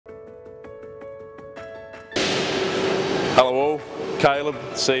Hello all, Caleb,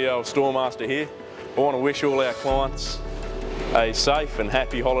 CEO of Storemasta here. I want to wish all our clients a safe and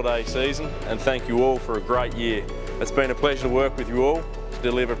happy holiday season and thank you all for a great year. It's been a pleasure to work with you all to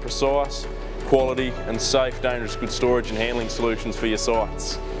deliver precise, quality and safe dangerous goods storage and handling solutions for your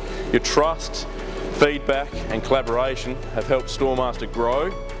sites. Your trust, feedback and collaboration have helped Storemasta grow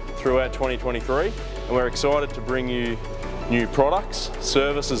throughout 2023 and we're excited to bring you new products,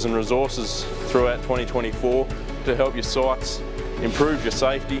 services and resources throughout 2024 to help your sites improve your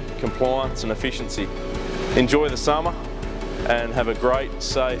safety, compliance and efficiency. Enjoy the summer and have a great,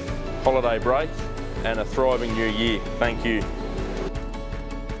 safe holiday break and a thriving new year. Thank you.